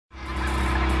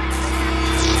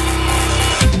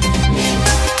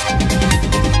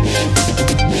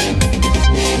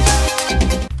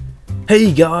Hey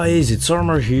guys, it's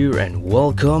Armor here and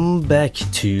welcome back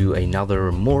to another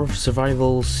Morph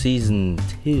Survival Season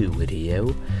 2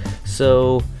 video.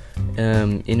 So,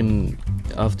 in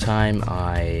of time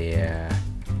I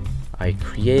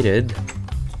created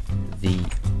the...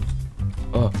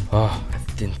 I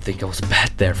didn't think I was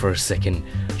bad there for a second.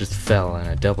 Just fell and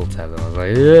I double tapped and I was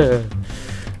like,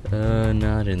 yeah.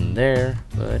 Not in there,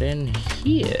 but in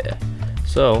here.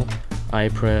 So, I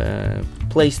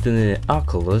placed an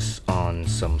oculus on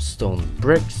some stone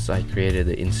bricks. I created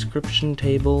the inscription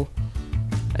table.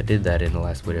 I did that in the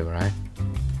last video, right?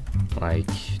 Like,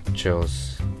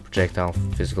 chose projectile,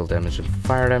 physical damage, and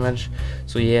fire damage.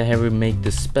 So yeah, here we make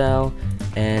the spell,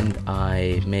 and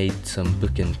I made some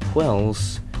book and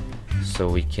quells so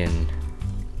we can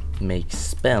make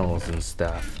spells and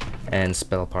stuff, and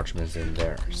spell parchments in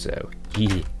there. So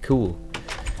yeah, cool.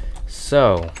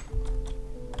 So.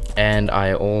 And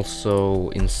I also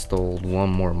installed one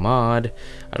more mod.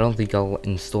 I don't think I'll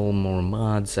install more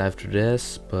mods after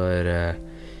this, but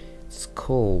it's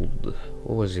called,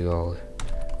 what was it called?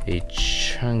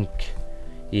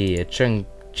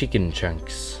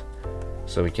 ChickenChunks.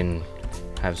 So we can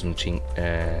have some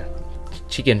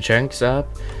chicken chunks up,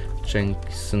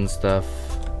 chunks and stuff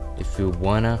if you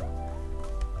wanna,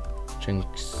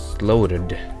 chunks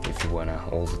loaded if you wanna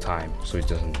all the time, so it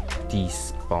doesn't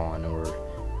despawn or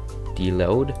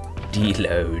deload.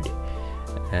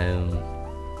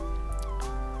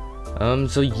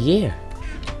 So yeah,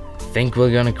 I think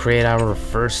we're gonna create our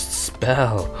first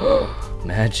spell.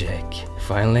 Magic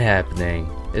finally happening,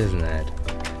 isn't it?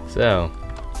 So,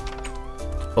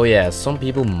 oh yeah, some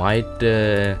people might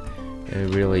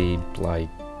really like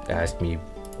ask me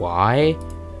why,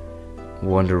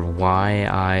 wonder why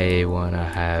I wanna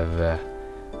have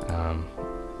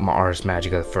Ars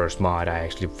Magica, the first mod I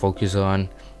actually focus on.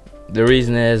 The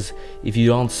reason is, if you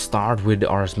don't start with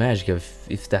Ars Magica,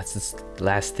 if that's the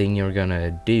last thing you're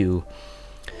gonna do,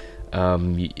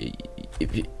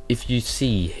 if you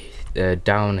see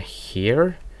down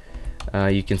here,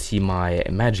 you can see my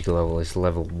magic level is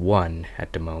level 1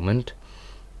 at the moment.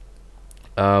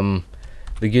 The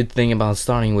good thing about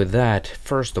starting with that,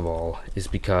 first of all, is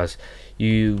because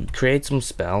you create some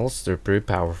spells. They're pretty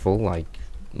powerful, like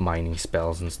mining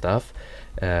spells and stuff.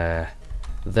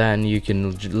 Then you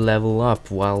can level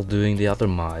up while doing the other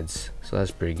mods, so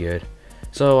that's pretty good.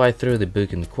 So I threw the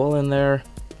book and quell in there.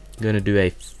 I'm gonna do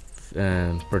a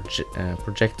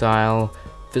projectile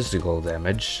physical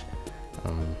damage.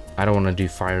 I don't want to do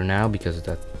fire now because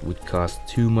that would cost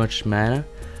too much mana,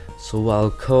 so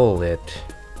I'll call it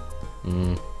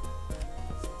I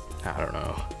don't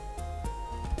know,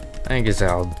 I guess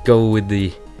I'll go with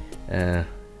the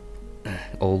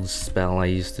old spell I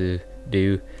used to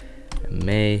do.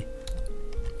 Amazing,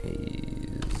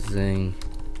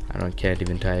 can't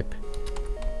even type.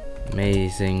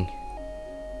 Amazing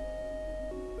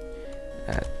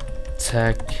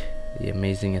attack, the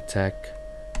amazing attack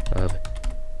of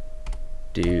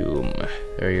doom.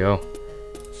 There you go.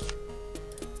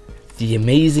 The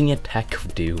amazing attack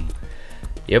of doom.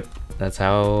 Yep, that's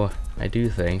how I do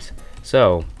things.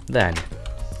 So then,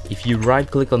 if you right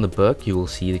click on the book, you will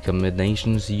see the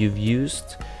combinations you've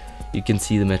used. You can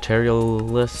see the material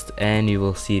list, and you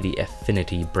will see the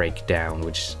affinity breakdown,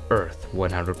 which is earth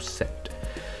 100%.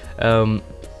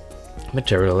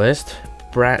 Material list: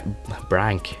 blank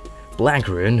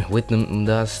rune, witness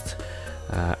dust,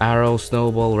 arrow,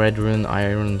 snowball, red rune,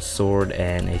 iron sword,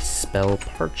 and a spell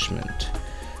parchment.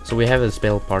 So we have a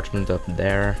spell parchment up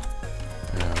there.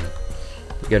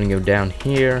 We're gonna go down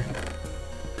here.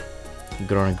 We're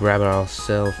gonna grab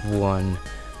ourselves one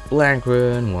blank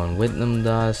rune, one witness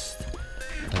dust,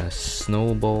 a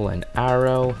snowball, and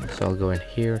arrow. So I'll go in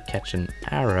here, catch an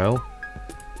arrow,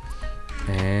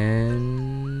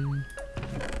 and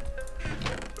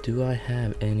do I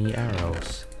have any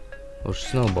arrows or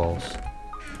snowballs?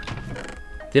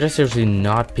 Did I seriously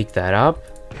not pick that up?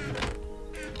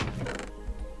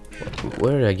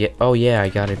 Where did I get? Oh yeah, I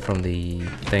got it from the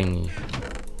thing.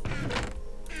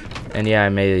 And yeah, I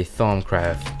made a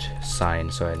ThaumCraft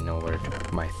sign so I know where to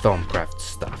put my ThaumCraft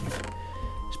stuff.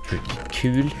 It's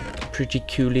pretty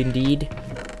cool indeed.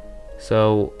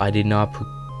 So I did not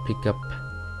pick up.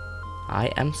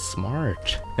 I am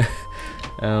smart.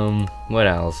 What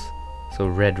else? So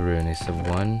red rune is the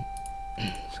one,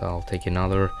 so I'll take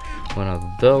another one of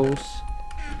those.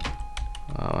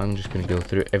 I'm just gonna go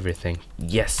through everything.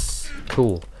 Yes,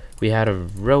 cool. We had a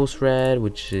rose red,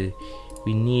 which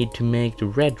we need to make the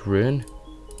red rune.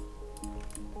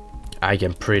 I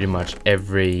can pretty much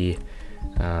every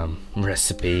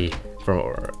recipe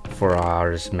for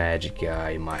Ars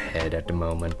Magica in my head at the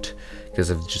moment,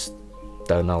 because I've just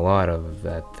done a lot of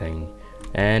that thing.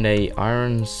 And a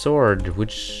iron sword,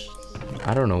 which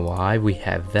I don't know why we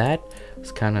have that.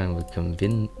 It's kind of a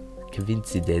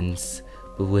coincidence,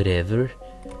 but whatever.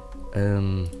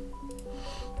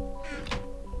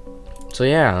 So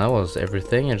yeah, that was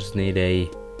everything. I just need a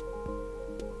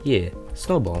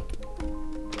snowball.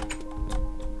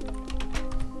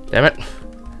 Damn it!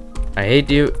 I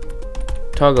hate you.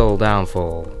 Toggle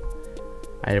downfall.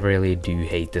 I really do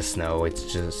hate the snow.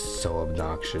 It's just so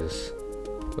obnoxious.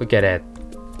 Look at it.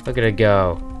 Look at it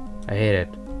go. I hate it.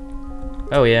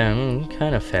 Oh yeah,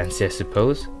 kind of fancy, I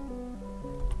suppose.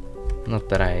 Not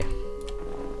that I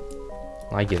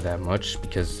like it that much,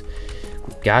 because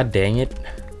god dang it.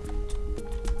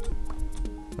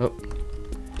 Oh,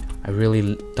 I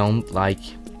really don't like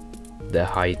the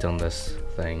height on this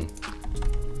thing.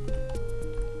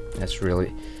 That's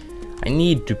really... I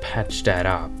need to patch that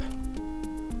up.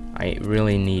 I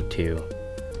really need to.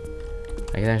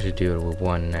 I can actually do it with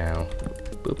one now.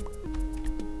 Boop.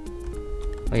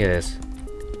 Look at this.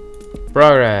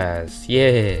 Progress!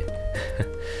 Yeah!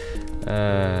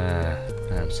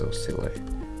 I'm so silly.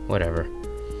 Whatever.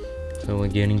 So we're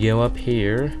gonna go up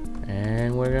here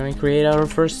and we're gonna create our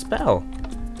first spell.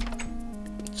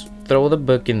 Let's throw the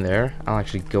book in there. I'll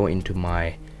actually go into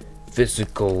my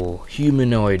physical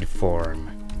humanoid form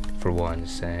for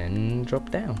once and drop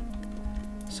down.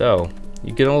 So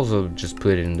you can also just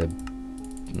put it in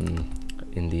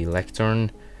the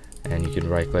lectern, and you can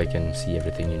right click and see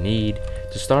everything you need.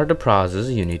 To start the process,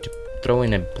 you need to throw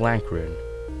in a blank rune.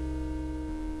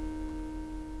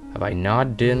 Have I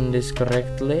not done this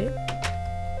correctly?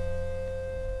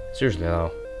 Seriously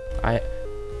though,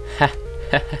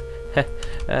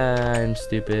 I'm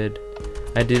stupid.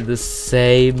 I did the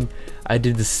same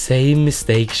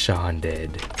mistake Sean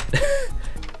did.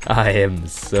 I am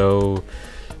so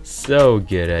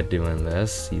good at doing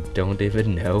this. You don't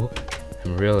even know.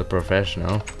 I'm really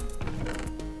professional.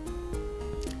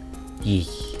 Eek.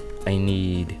 I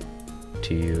need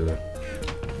to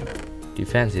do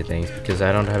fancy things because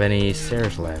I don't have any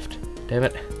stairs left. Damn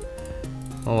it.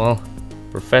 Oh well.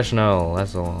 Professional,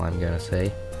 that's all I'm gonna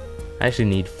say. I actually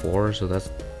need 4, so that's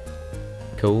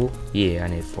cool. Yeah, I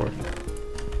need 4.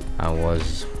 I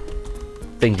was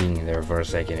thinking there for a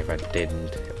second if I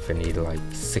didn't. If I need like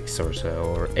 6 or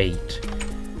so, or 8.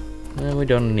 And we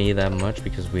don't need that much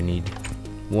because we need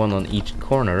 1 on each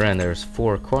corner, and there's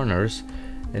 4 corners,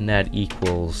 and that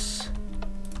equals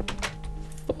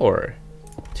 4.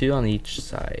 2 on each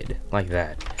side, like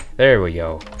that. There we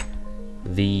go.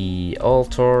 The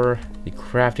altar, the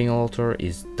crafting altar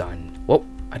is done. Whoa,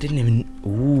 I didn't even...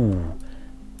 Ooh,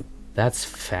 that's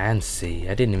fancy.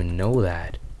 I didn't even know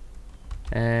that.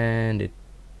 And it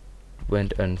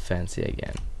went unfancy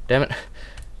again. Damn it.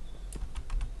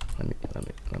 Let me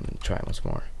try once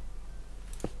more.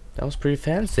 That was pretty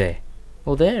fancy.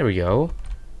 Well, there we go.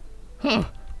 Huh.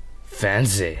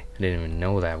 Fancy. I didn't even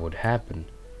know that would happen.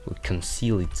 It would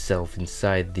conceal itself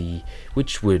inside the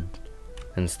witchwood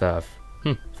and stuff.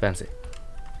 Fancy.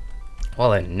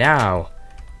 Well, and now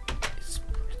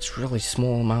it's really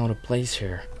small amount of place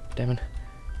here. Damn it.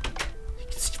 You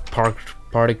can see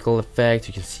particle effect.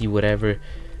 You can see whatever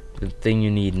the thing you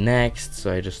need next.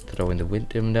 So I just throw in the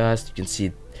winter dust. You can see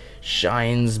it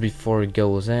shines before it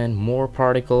goes in. More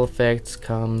particle effects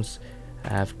comes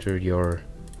after you're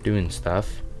doing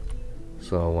stuff.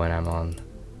 So when I'm on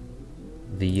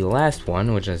the last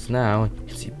one, which is now, you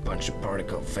can see a bunch of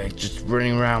particle effects just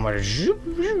running around.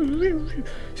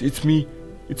 It's me,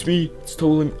 it's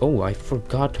totally. Oh, I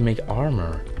forgot to make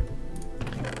armor.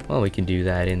 Well, we can do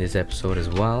that in this episode as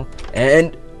well.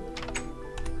 And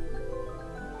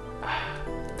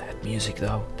that music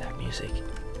though, that music.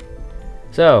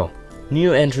 So,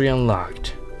 new entry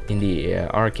unlocked in the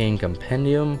Arcane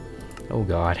Compendium. Oh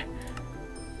god.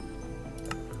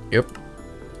 Yep.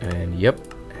 And yep.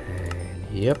 And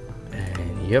yep.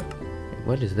 And yep.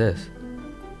 What is this?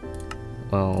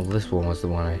 Well, this one was the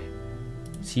one I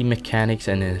see. Mechanics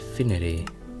and Affinity.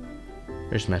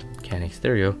 There's mechanics.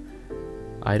 There you go.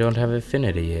 I don't have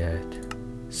Affinity yet.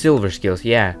 Silver skills,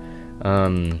 yeah.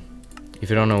 If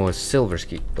you don't know what silver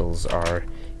skills are,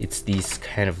 it's these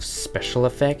kind of special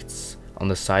effects on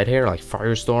the side here, like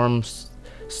Firestorm,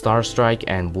 Star Strike,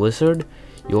 and Blizzard.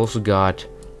 You also got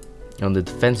on the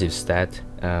defensive stat,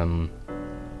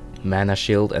 Mana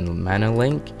Shield and Mana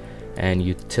Link, and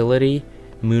Utility,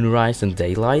 Moonrise, and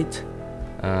Daylight.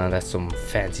 That's some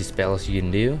fancy spells you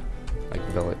can do, like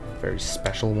very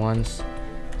special ones.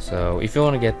 So if you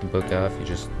want to get the book off, you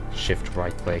just shift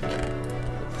right click,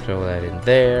 throw that in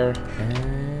there,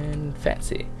 and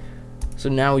fancy. So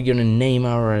now we're gonna name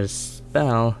our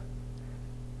spell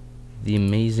The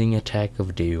amazing attack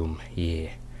of doom.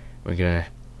 Yeah. We're gonna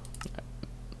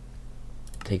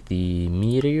take the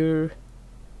meteor.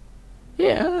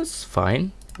 Yeah, that's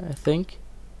fine, I think.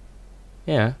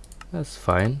 Yeah, that's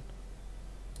fine.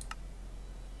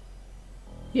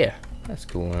 Yeah, that's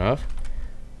cool enough.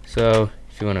 So,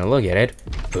 if you want to look at it,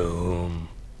 boom.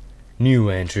 New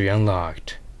entry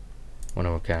unlocked.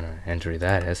 Wonder what kind of entry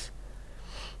that is.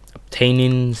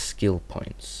 Obtaining skill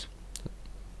points.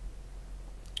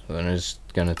 So I'm just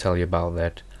gonna tell you about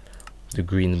that. The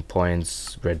green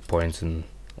points, red points, and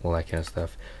all that kind of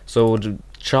stuff. So the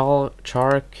chalk,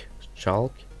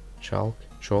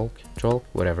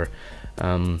 whatever.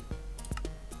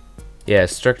 Yeah,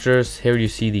 structures. Here you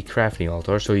see the crafting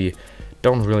altar, so you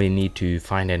don't really need to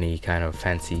find any kind of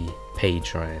fancy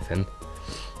page or anything,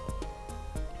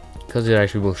 because it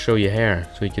actually will show you here.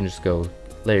 So you can just go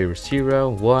layer 0,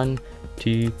 1,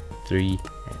 2, 3,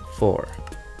 and 4,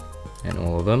 and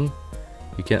all of them.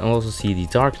 You can also see the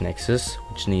dark nexus,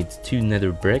 which needs 2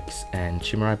 nether bricks and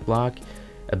chimmerite block,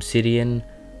 obsidian,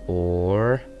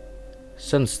 or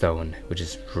sunstone, which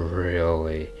is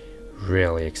really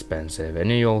expensive. And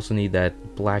then you also need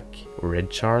that black or red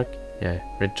chark. Yeah,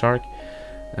 red chark.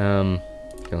 You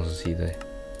can also see but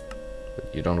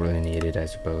you don't really need it, I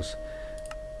suppose.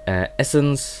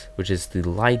 Essence, which is the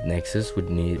light nexus, would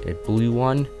need a blue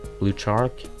one, blue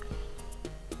chark.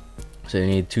 So you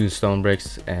need 2 stone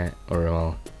bricks, or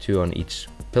well, 2 on each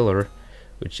pillar,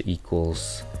 which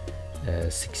equals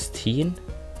 16.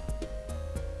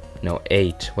 No,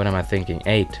 8. What am I thinking?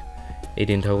 8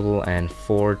 in total, and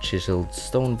 4 chiseled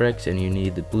stone bricks, and you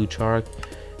need the blue chark.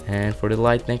 And for the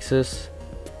light nexus,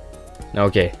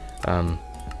 okay,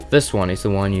 this one is the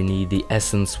one you need the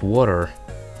essence water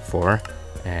for,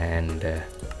 and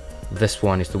this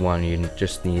one is the one you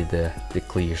just need the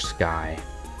clear sky.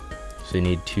 So you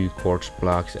need 2 quartz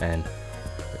blocks and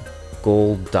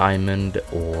gold, diamond,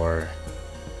 or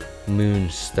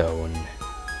moonstone,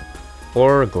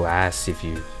 or glass if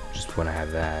you just want to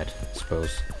have that, I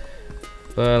suppose.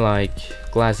 But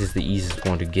like, glass is the easiest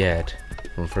one to get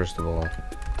from first of all.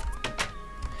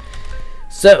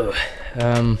 So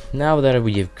now that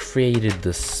we have created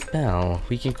the spell,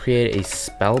 we can create a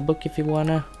spell book if you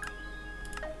wanna.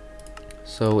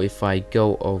 So if I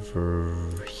go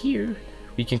over here,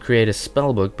 we can create a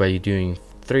spell book by doing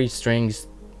 3 strings,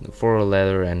 4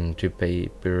 leather, and 2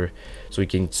 paper, so we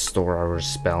can store our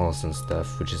spells and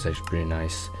stuff, which is actually pretty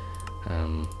nice. You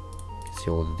can see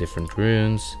all the different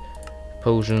runes,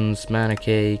 potions, mana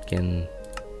cake, and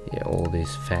yeah, all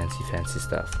this fancy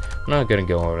stuff. I'm not gonna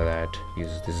go over that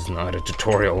because this is not a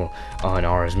tutorial on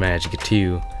Ars Magica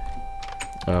 2.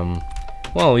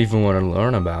 Well, if you want to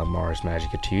learn about Ars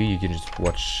Magica 2, you can just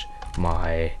watch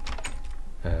my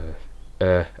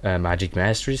Magic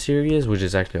Mastery series, which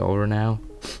is actually over now.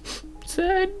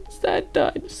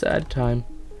 sad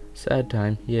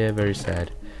time, yeah, very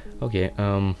sad. Okay,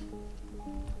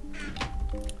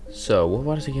 so what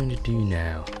was I going to do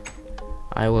now?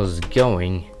 I was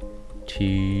going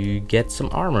to get some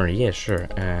armor. Yeah, sure.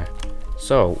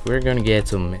 So we're gonna get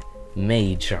some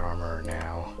mage armor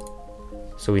now.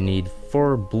 So we need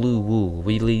 4 blue wool.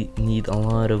 We need a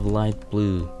lot of light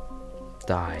blue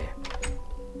dye,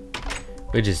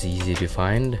 which is easy to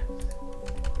find.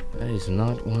 I just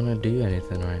not want to do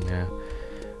anything right now.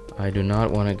 I do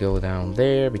not want to go down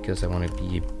there because I want to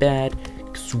be a bat.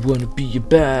 Because I want to be a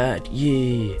bat,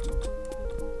 yeah.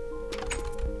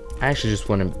 I actually just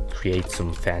want to create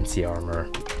some fancy armor,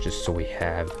 just so we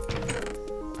have.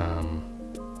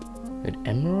 With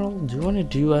emerald? Do you want to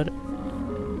do it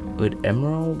with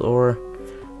emerald or?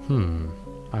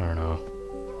 I don't know.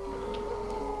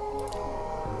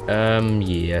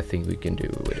 Yeah, I think we can do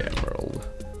it with emerald.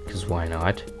 Because why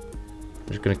not? I'm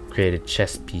just gonna create a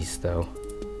chest piece though.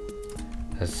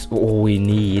 That's all we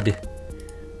need,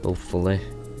 hopefully.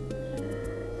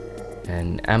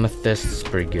 And amethyst is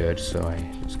pretty good, so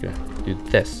I'm just gonna do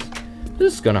this.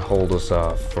 This is gonna hold us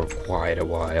off for quite a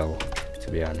while,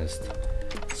 to be honest.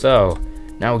 So,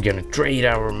 now we're gonna trade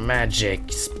our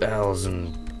magic spells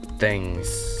and things.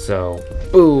 So,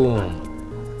 boom!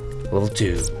 Level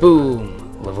 2,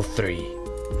 boom! Level 3,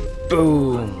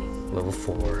 boom! Level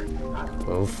 4,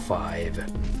 level 5.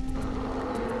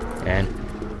 And,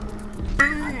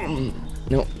 boom!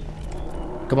 No.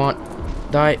 Come on,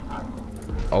 die!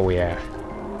 Oh yeah.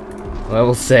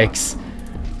 Level 6.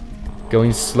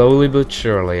 Going slowly but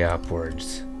surely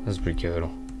upwards. That's pretty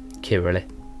cool. Okay, really?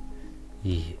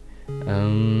 Yeah.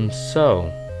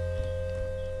 So.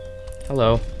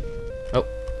 Hello. Oh.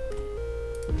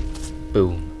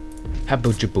 Boom. How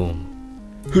about you boom?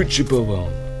 Hoochie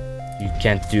boom. You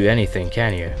can't do anything,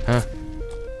 can you? Huh?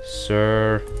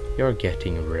 Sir. You're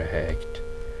getting wrecked.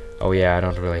 Oh yeah, I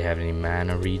don't really have any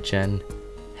mana regen.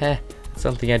 Heh,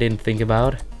 something I didn't think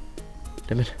about.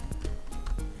 Damn it.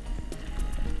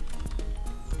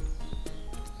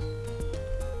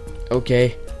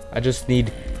 Okay, I just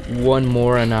need one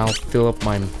more and I'll fill up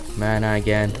my mana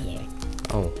again.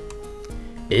 Oh.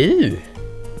 Ew.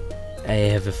 I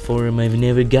have a form I've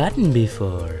never gotten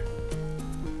before.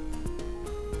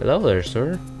 Hello there,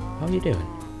 sir. How you doing?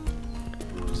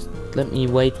 Just let me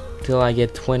wait till I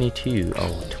get 22.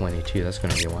 Oh, 22, that's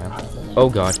gonna be a while. Oh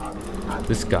god.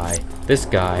 This guy. This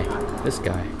guy. This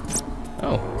guy.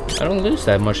 Oh, I don't lose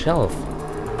that much health.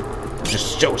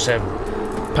 Just shows how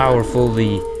powerful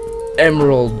the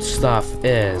emerald stuff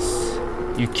is.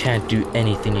 You can't do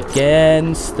anything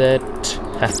against it.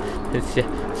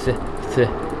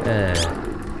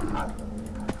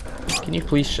 Can you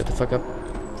please shut the fuck up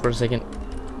for a second?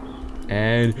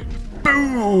 And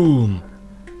boom!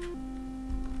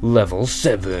 Level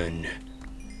 7.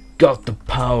 Got the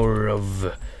power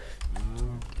of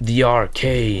the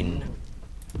arcane.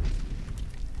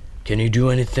 Can you do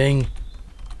anything?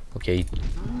 Okay.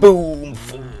 Boom!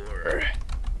 4.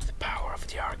 The power of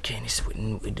the arcane is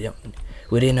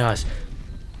within us.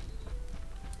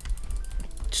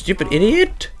 Stupid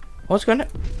idiot! What's gonna...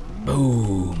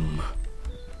 Boom!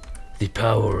 The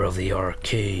power of the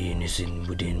arcane is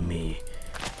within me.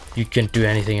 You can't do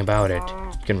anything about it.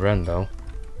 You can run though,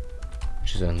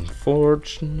 which is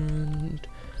unfortunate.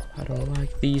 I don't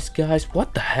like these guys.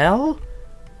 What the hell?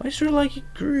 Why is there like a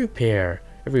group here?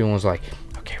 Everyone's like,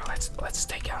 okay, well, let's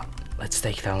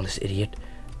take down this idiot.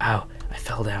 Ow! I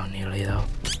fell down nearly though.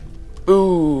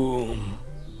 Boom!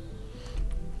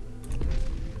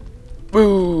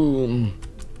 Boom!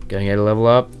 Gonna get a level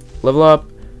up. Level up.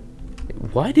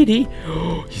 Why did he?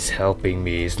 Oh, he's helping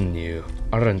me, isn't you?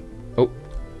 Oh,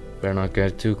 better not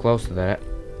get too close to that,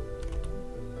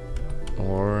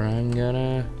 or I'm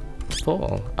gonna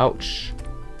fall. Ouch.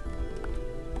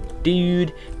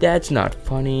 Dude, that's not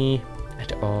funny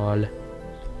at all.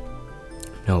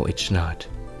 No, it's not.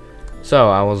 So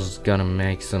I was gonna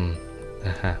make some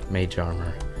mage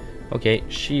armor. Okay,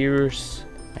 shears.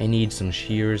 I need some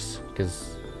shears,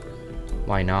 because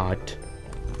why not?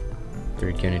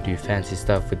 We're gonna do fancy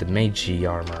stuff with the mage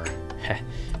armor.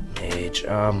 Mage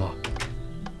armor.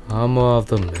 Armor of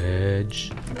the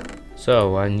mage.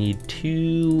 So I need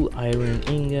 2 iron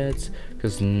ingots,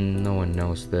 because no one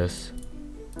knows this.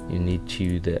 You need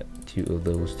two of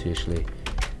those to actually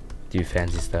do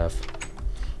fancy stuff,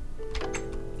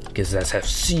 because that's how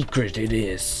secret it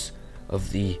is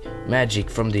of the magic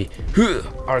from the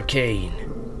arcane.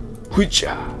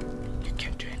 Hoocha! You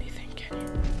can't do anything, can you?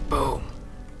 Boom!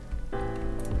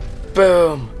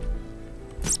 Boom!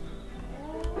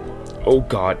 Oh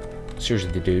god!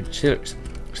 Seriously, dude.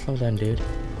 Slow down, dude.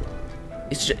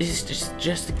 It's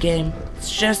just a game.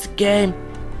 It's just a game.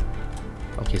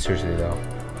 Okay, seriously though,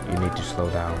 you need to slow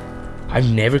down. I've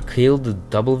never killed the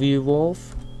W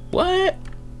wolf. What?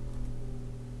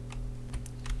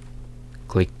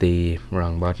 Click the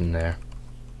wrong button there.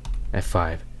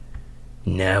 F5.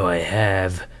 Now I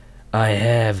have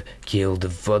killed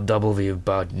the W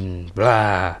button.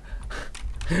 Blah.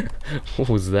 What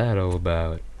was that all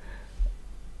about?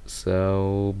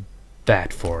 So,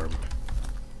 bat form.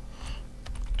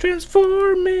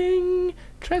 Transforming.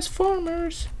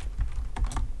 Transformers.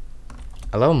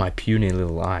 I love my puny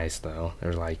little eyes though.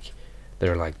 They're like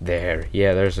there.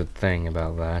 Yeah, there's a thing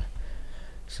about that.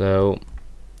 So,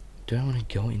 do I want to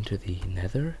go into the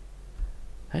nether?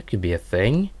 That could be a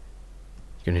thing.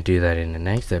 Gonna do that in the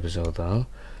next episode though.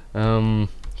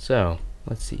 So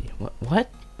let's see. What?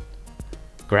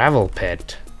 Gravel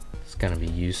pit. It's gonna be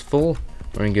useful.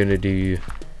 We're gonna do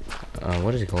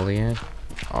what is it called again?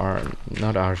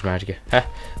 Not Ars Magica. Ha!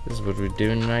 This is what we're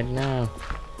doing right now.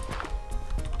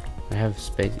 I have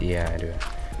space. Yeah, I do.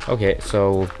 Okay,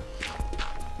 so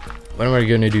when we're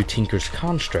gonna do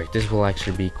TinkersConstruct, this will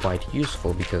actually be quite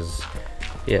useful because,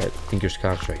 yeah,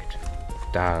 TinkersConstruct.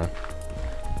 Duh.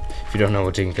 If you don't know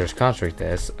what TinkersConstruct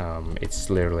is, it's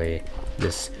literally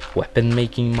this weapon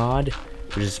making mod,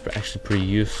 which is actually pretty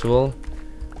useful.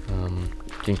 You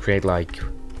can create like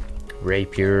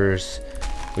rapiers,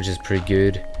 which is pretty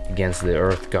good against the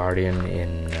Earth Guardian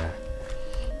in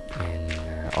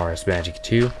Ars Magica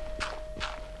 2.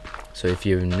 So if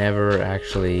you've never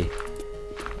actually,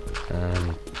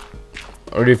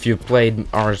 or if you played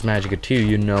Ars Magica 2,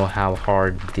 you know how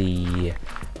hard the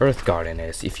Earth Guardian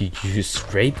is. If you use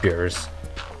rapiers,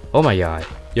 oh my god,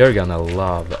 you're gonna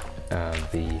love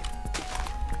the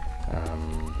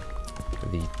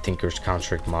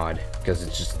TinkersConstruct mod, because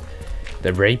it's just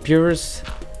the rapiers.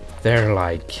 They're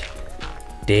like,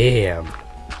 damn,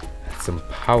 collect some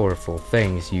powerful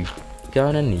things you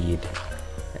gonna need.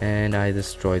 And I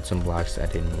destroyed some blocks I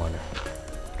didn't want to.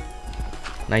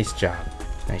 Nice job.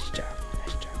 Nice job.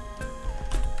 Nice job.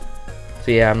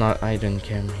 So yeah, I didn't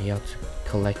come here to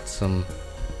collect some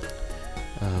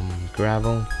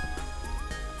gravel.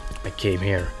 I came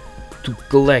here to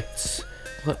collect.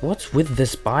 What's with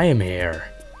this biome here?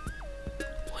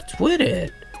 What's with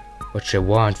it? What you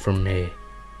want from me?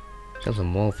 Sounds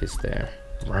some wolf is there.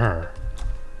 Rawr.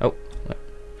 Oh.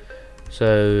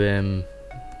 So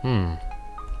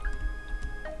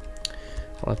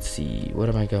let's see. What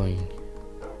am I going?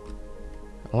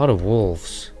 A lot of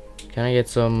wolves. Can I get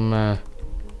some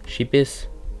sheepies?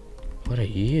 What are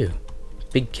you?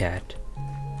 Big cat.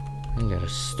 I'm gonna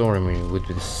storm me with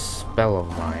this spell of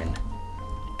mine.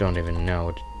 Don't even know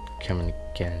what coming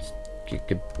against.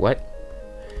 What?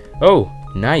 Oh,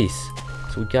 nice.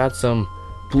 So we got some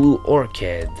blue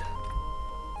orchid.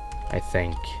 I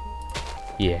think.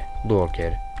 Yeah, blue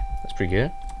orchid. That's pretty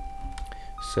good.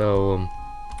 So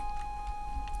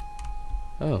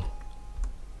oh.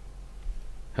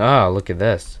 Ah, look at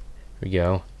this. Here we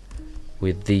go.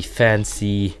 With the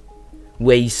fancy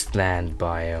wasteland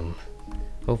biome.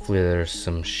 Hopefully there's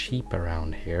some sheep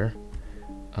around here.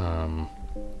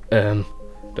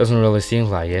 Doesn't really seem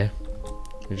like it.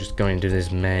 We're just going to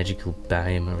this magical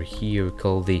biome over here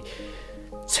called the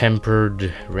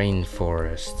tempered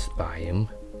rainforest biome.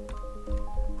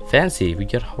 Fancy, we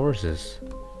got horses.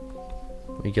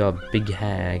 We got big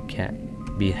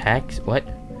big hacks. What?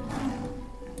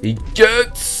 Big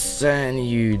goats, and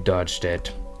you dodged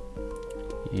it.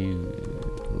 You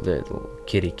little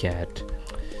kitty cat.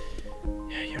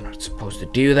 Yeah, you're not supposed to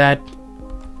do that.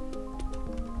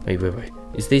 Wait.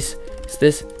 Is this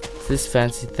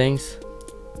fancy things?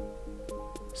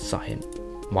 Sign.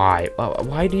 Why?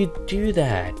 Why do you do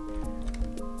that?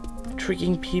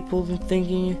 Tricking people and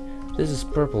thinking this is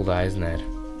purple dye, isn't it?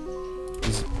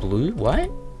 Is it blue?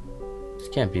 What? This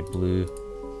can't be blue.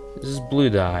 This is blue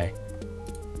dye.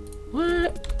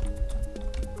 What?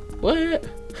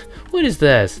 What is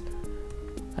this?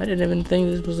 I didn't even think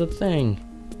this was a thing.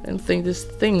 I didn't think this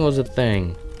thing was a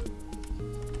thing.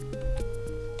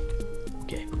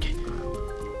 Okay.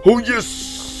 Oh yes!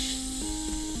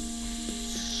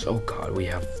 Oh god, we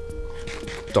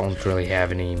don't really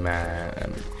have any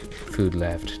food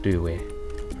left, do we? I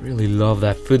really love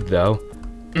that food though.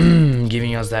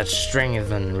 Giving us that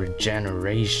strength and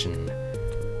regeneration.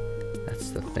 That's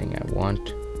the thing I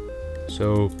want.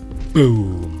 So,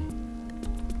 boom.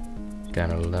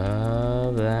 Gonna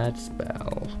love that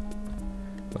spell.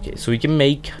 Okay, so we can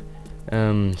make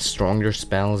stronger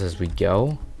spells as we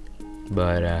go.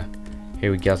 But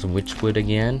here we got some witchwood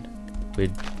again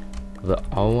with the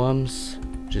owams,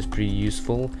 which is pretty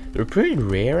useful. They're pretty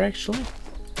rare actually,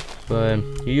 but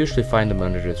you usually find them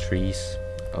under the trees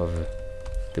of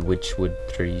the witchwood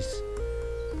trees.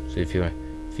 So if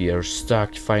you are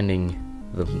stuck finding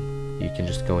them, you can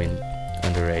just go in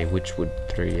under a witchwood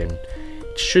tree and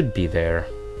it should be there.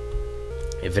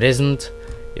 If it isn't,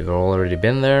 you've already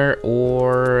been there,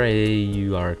 or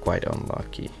you are quite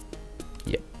unlucky.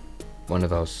 Yep, one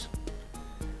of those.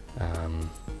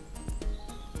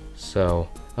 So,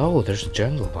 oh, there's a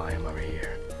jungle biome over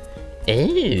here.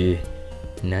 Ew,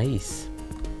 nice.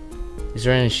 Is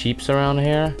there any sheeps around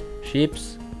here?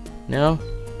 Sheeps? No?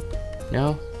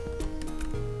 No?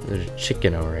 There's a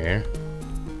chicken over here.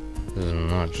 This is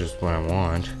not just what I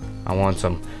want. I want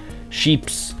some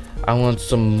sheeps. I want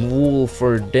some wool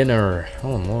for dinner.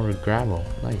 Oh, more gravel.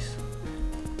 Nice.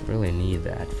 Really need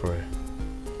that for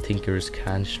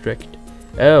TinkersConstruct.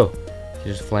 Oh!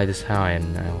 Just fly this high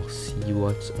and I'll see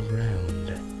what's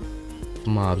around.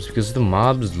 Mobs, because the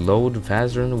mobs load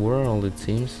faster in the world, it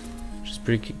seems. Which is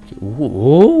pretty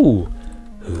ooh!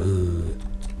 Ooh!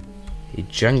 A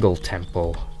jungle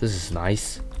temple. This is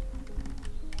nice.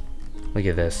 Look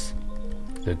at this.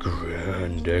 The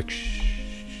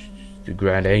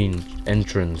grand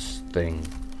entrance thing.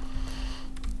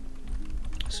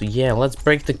 So yeah, let's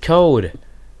break the code.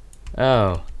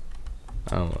 Oh,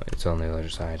 it's on the other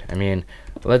side. I mean,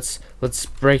 let's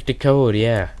break the code.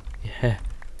 Yeah.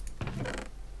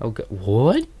 Oh god,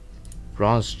 what?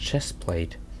 Bronze chest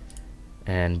plate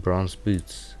and bronze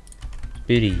boots.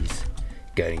 Booties.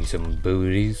 Getting some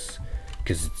booties,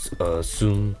 cause it's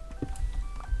awesome.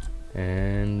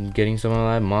 And getting some of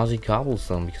that mossy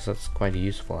cobblestone, because that's quite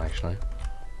useful actually.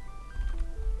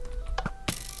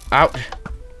 Out!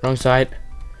 Wrong side.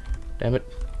 Damn it.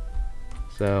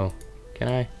 So, can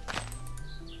I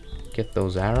get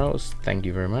those arrows? Thank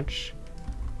you very much.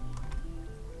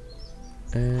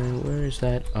 Where is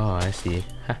that? Oh, I see.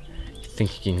 Ha, you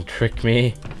think you can trick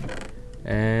me?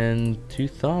 and 2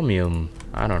 thaumium.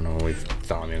 I don't know if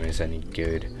thaumium is any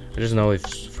good. I just know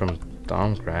it's from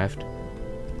ThaumCraft.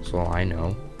 That's all I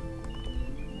know.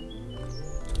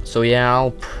 So yeah,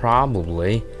 I'll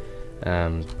probably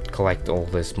collect all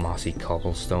this mossy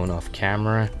cobblestone off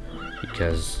camera,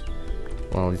 because,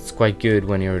 well, it's quite good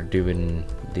when you're doing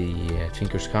the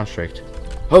TinkersConstruct.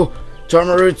 Oh,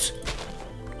 termite roots!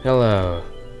 Hello.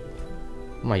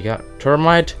 Oh my god,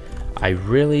 termite! I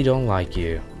really don't like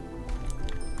you.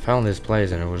 Found this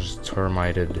place and it was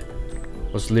termited.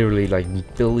 It was literally like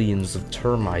billions of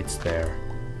termites there.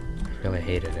 I really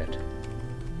hated it.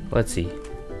 Let's see.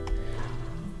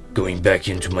 Going back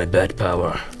into my bad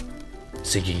power.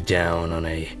 Sinking down on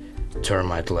a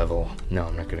termite level. No,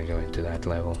 I'm not gonna go into that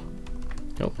level.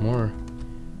 Nope, more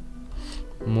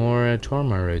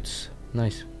termite roots.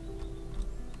 Nice.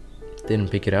 Didn't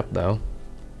pick it up though,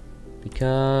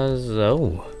 because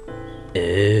oh,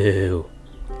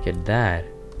 look at that.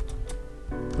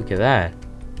 Look at that.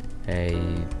 A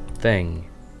thing.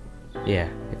 Yeah,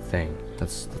 a thing.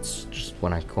 That's just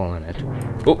what I'm calling it.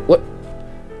 Oh, what?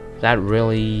 That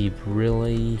really.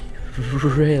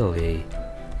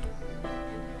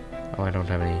 Oh, I don't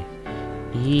have any.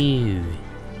 Ew.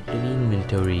 The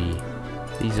inventory.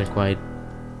 These are quite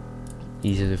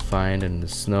easy to find, and the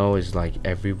snow is like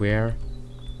everywhere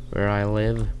where I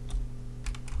live.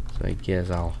 So I guess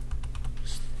I'll.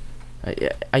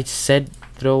 I said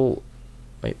throw.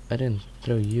 Wait, I didn't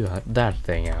throw you out. That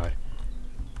thing out.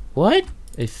 What?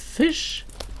 A fish?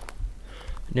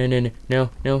 No.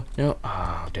 Oh,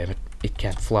 damn it. It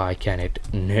can't fly, can it?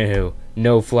 No.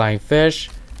 No flying fish.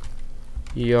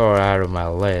 You're out of my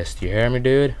list. You hear me,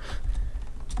 dude?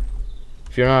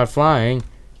 If you're not flying,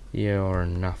 you're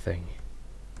nothing.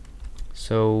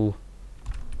 So,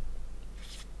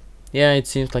 yeah, it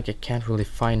seems like I can't really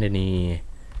find any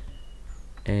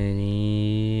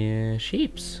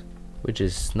sheeps, which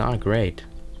is not great,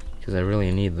 because I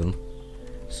really need them.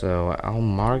 So I'll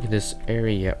mark this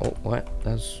area. Oh, what?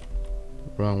 That's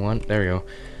the wrong one. There we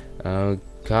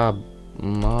go.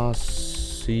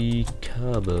 Mossy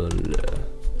cobble.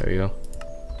 There we go.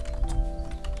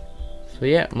 So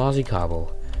yeah, mossy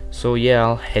cobble. So yeah,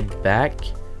 I'll head back.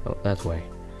 Oh, that way.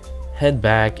 Head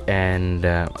back, and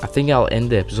I think I'll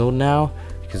end the episode now,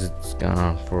 because it's gone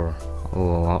on for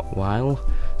a while.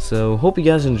 So hope you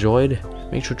guys enjoyed.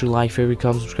 Make sure to like, favorite,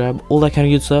 comment, subscribe, all that kind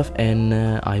of good stuff, and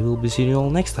I will be seeing you all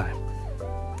next time.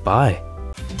 Bye.